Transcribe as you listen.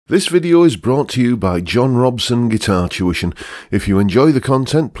This video is brought to you by John Robson Guitar Tuition. If you enjoy the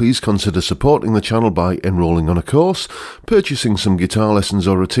content, please consider supporting the channel by enrolling on a course, purchasing some guitar lessons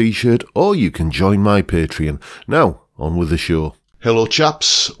or a t-shirt, or you can join my Patreon. Now, on with the show. Hello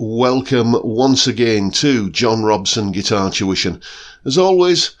chaps, welcome once again to John Robson Guitar Tuition. As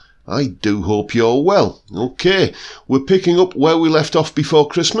always, I do hope you're well. Okay, we're picking up where we left off before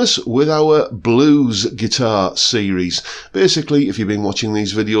Christmas with our blues guitar series. Basically, if you've been watching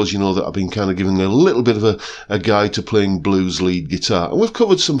these videos, you know that I've been kind of giving a little bit of a guide to playing blues lead guitar. And we've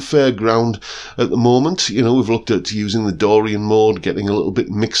covered some fair ground at the moment. You know, we've looked at using the Dorian mode, getting a little bit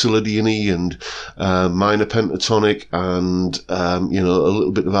mixolydian-y and minor pentatonic and, you know, a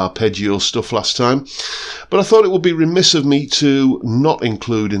little bit of arpeggio stuff last time. But I thought it would be remiss of me to not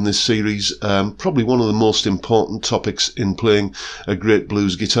include in this series probably one of the most important topics in playing a great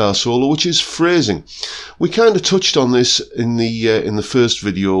blues guitar solo, which is phrasing. We kind of touched on this in the first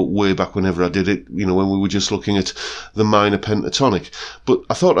video way back whenever I did it, you know, when we were just looking at the minor pentatonic, but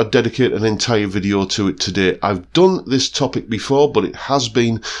I thought I'd dedicate an entire video to it today. I've done this topic before, but it has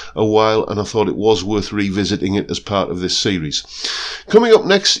been a while and I thought it was worth revisiting it as part of this series. Coming up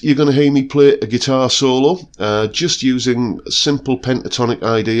next, you're going to hear me play a guitar solo just using simple pentatonic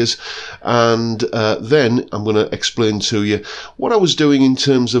ideas, and then I'm going to explain to you what I was doing in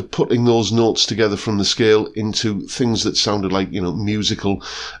terms of putting those notes together from the scale into things that sounded like, you know, musical,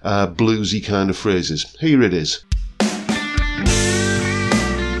 bluesy kind of phrases. Here it is.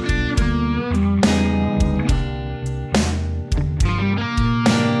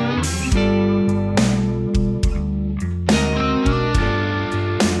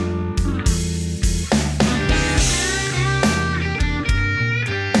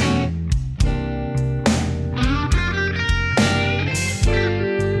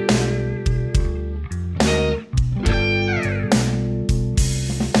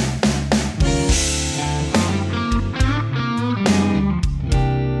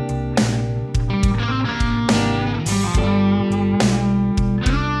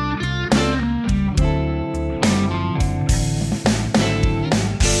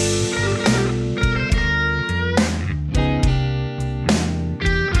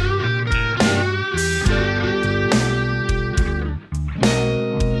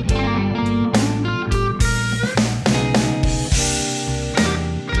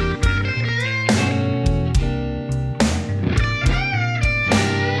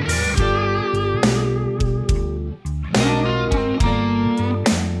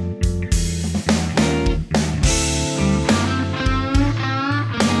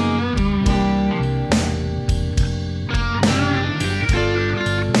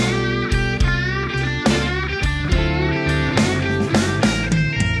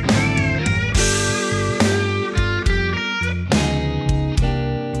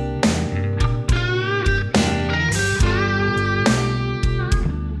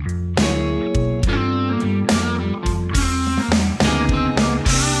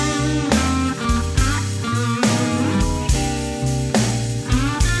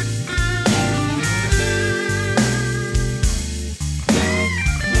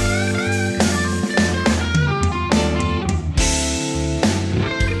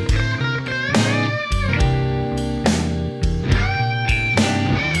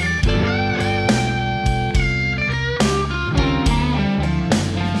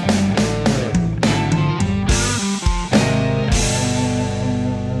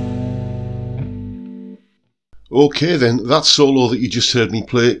 Okay then, that solo that you just heard me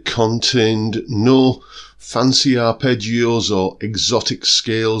play contained no fancy arpeggios or exotic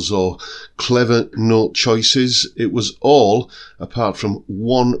scales or clever note choices. It was all, apart from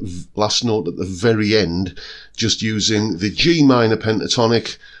one last note at the very end, just using the G minor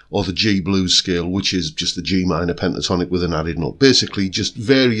pentatonic or the G blues scale, which is just the G minor pentatonic with an added note. Basically, just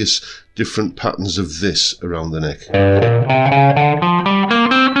various different patterns of this around the neck.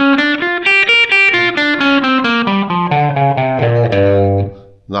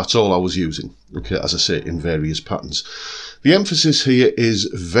 That's all I was using, okay, as I say, in various patterns. The emphasis here is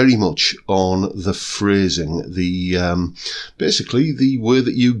very much on the phrasing, basically the way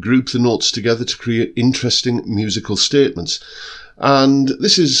that you group the notes together to create interesting musical statements. And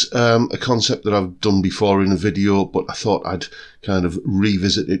this is a concept that I've done before in a video, but I thought I'd kind of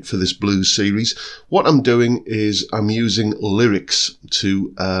revisit it for this blues series. What I'm doing is I'm using lyrics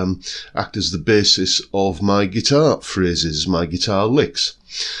to act as the basis of my guitar phrases, my guitar licks.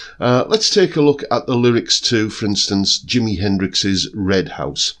 Let's take a look at the lyrics to, for instance, Jimi Hendrix's Red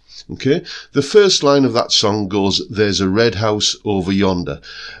House. Okay, the first line of that song goes, "There's a red house over yonder,"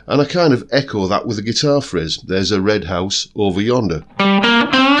 and I kind of echo that with a guitar phrase, "There's a red house over yonder."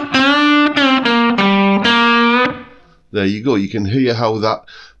 there you go. You can hear how that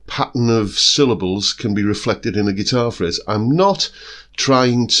pattern of syllables can be reflected in a guitar phrase. I'm not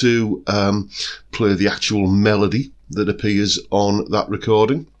trying to play the actual melody that appears on that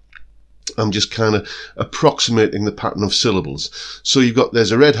recording. I'm just kind of approximating the pattern of syllables. So you've got,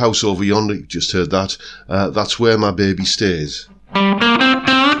 there's a red house over yonder, you've just heard that. That's where my baby stays.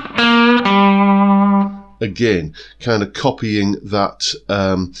 Again, kind of copying that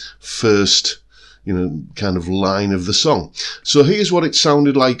first, kind of line of the song. So here's what it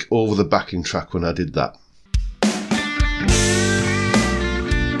sounded like over the backing track when I did that.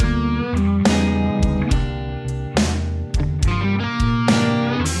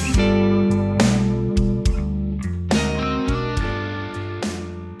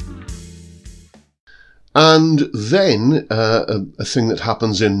 And then a thing that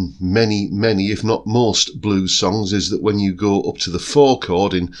happens in many, if not most blues songs is that when you go up to the 4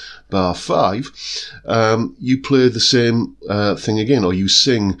 chord in bar 5, you play the same thing again, or you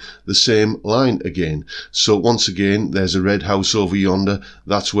sing the same line again. So once again, there's a red house over yonder,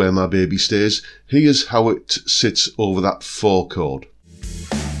 that's where my baby stays. Here's how it sits over that 4 chord.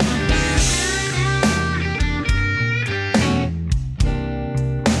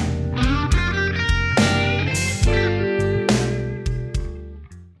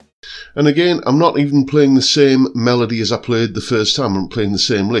 And again, I'm not even playing the same melody as I played the first time. I'm playing the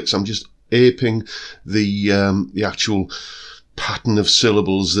same licks. I'm just aping the actual pattern of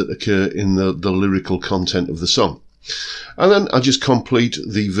syllables that occur in the lyrical content of the song. And then I just complete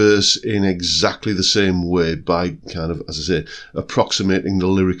the verse in exactly the same way by kind of, as I say, approximating the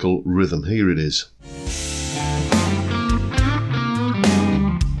lyrical rhythm. Here it is.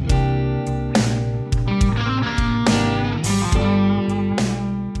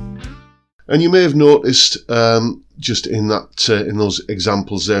 And you may have noticed, just in that, in those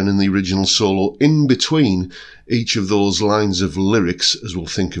examples there and in the original solo, in between each of those lines of lyrics, as we'll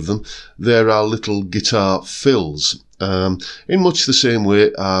think of them, there are little guitar fills. In much the same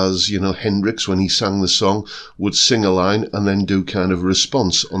way as, Hendrix, when he sang the song, would sing a line and then do kind of a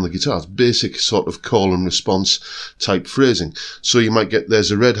response on the guitar. It's basic sort of call and response type phrasing. So you might get,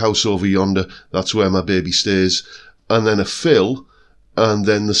 there's a red house over yonder, that's where my baby stays, and then a fill, and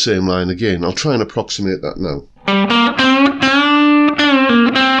then the same line again. I'll try and approximate that now.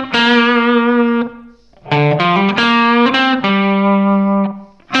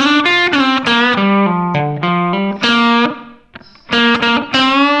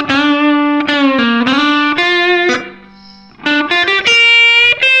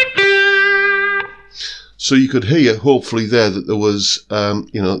 So you could hear, hopefully there, that there was,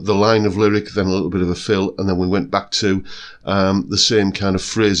 the line of lyric, then a little bit of a fill, and then we went back to the same kind of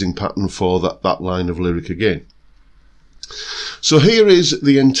phrasing pattern for that line of lyric again. So here is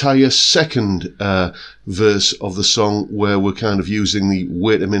the entire second verse of the song, where we're kind of using the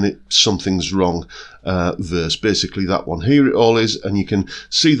wait a minute, something's wrong verse, basically that one. Here it all is, and you can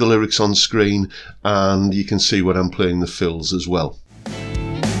see the lyrics on screen, and you can see when I'm playing the fills as well.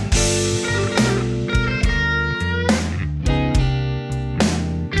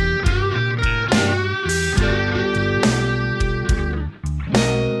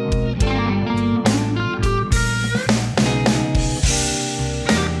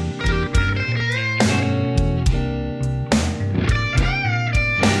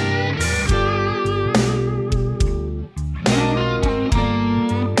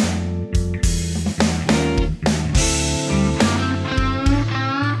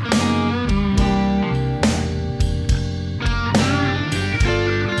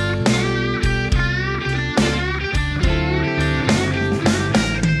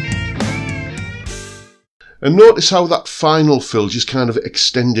 And notice how that final fill just kind of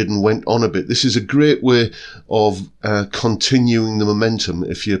extended and went on a bit. This is a great way of continuing the momentum.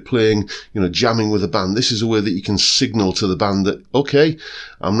 If you're playing, jamming with a band, this is a way that you can signal to the band that, okay,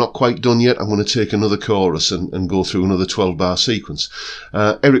 I'm not quite done yet. I'm going to take another chorus and go through another 12-bar sequence.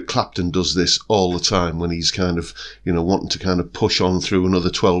 Eric Clapton does this all the time when he's kind of, wanting to kind of push on through another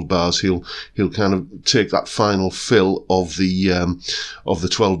 12 bars. He'll kind of take that final fill of the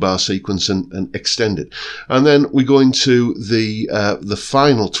 12-bar sequence and extend it. And then we go into the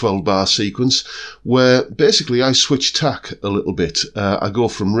final 12-bar sequence, where basically I switch tack a little bit. I go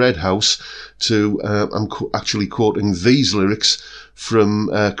from Red House to, I'm actually quoting these lyrics from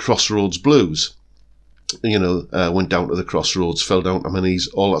Crossroads Blues. Went down to the crossroads, fell down to my knees,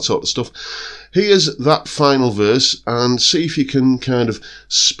 all that sort of stuff. Here's that final verse, and see if you can kind of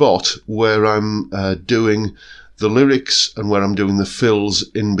spot where I'm doing the lyrics and where I'm doing the fills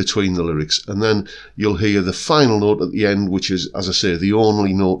in between the lyrics. And then you'll hear the final note at the end, which is, as I say, the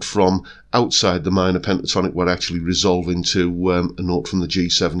only note from outside the minor pentatonic where I actually resolve into a note from the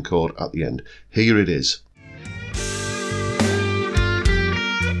G7 chord at the end. Here it is.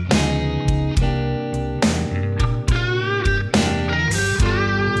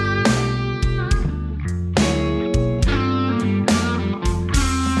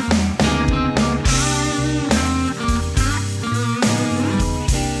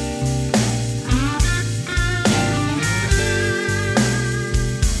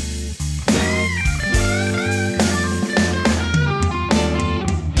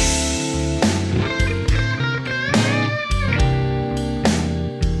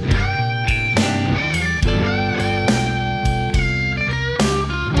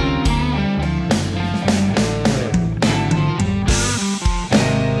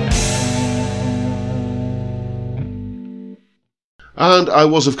 And I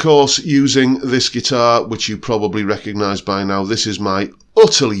was, of course, using this guitar, which you probably recognise by now. This is my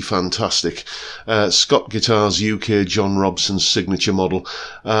utterly fantastic Scott Guitars UK John Robson signature model.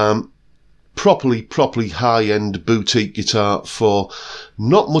 Properly high-end boutique guitar for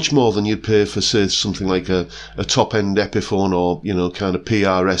not much more than you'd pay for, say, something like a top-end Epiphone or, you know, kind of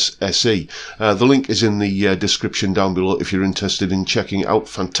PRS SE. The link is in the description down below if you're interested in checking out.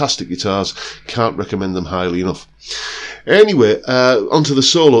 Fantastic guitars. Can't recommend them highly enough. Anyway, onto the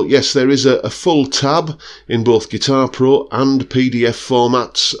solo. Yes, there is a full tab in both Guitar Pro and PDF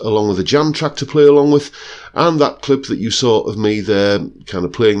formats, along with a jam track to play along with, and that clip that you saw of me there, kind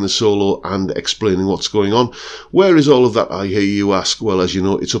of playing the solo and explaining what's going on. Where is all of that, I hear you ask? Well, as you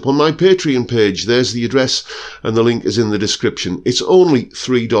know, it's up on my Patreon page. There's the address, and the link is in the description. It's only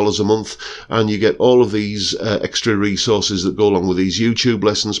 $3 a month, and you get all of these extra resources that go along with these YouTube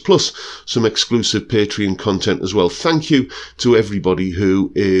lessons, plus some exclusive Patreon content as well. Thank you to everybody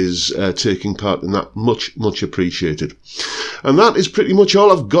who is taking part in that. Much appreciated. And that is pretty much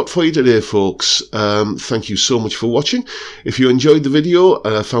all I've got for you today, folks. Thank you so much for watching. If you enjoyed the video,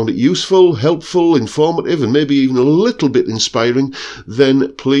 found it useful, helpful, informative, and maybe even a little bit inspiring,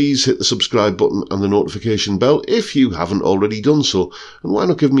 then please hit the subscribe button and the notification bell if you haven't already done so. And why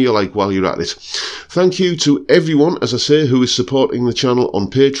not give me a like while you're at it? Thank you to everyone, as I say, who is supporting the channel on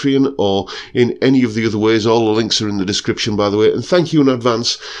Patreon or in any of the other ways. All the links are in the description, by the way, and thank you in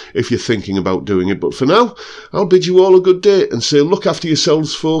advance if you're thinking about doing it. But for now, I'll bid you all a good day and say look after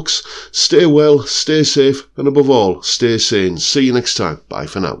yourselves, folks. Stay well, stay safe, and above all, stay sane. See you next time. Bye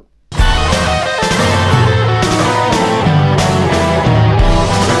for now.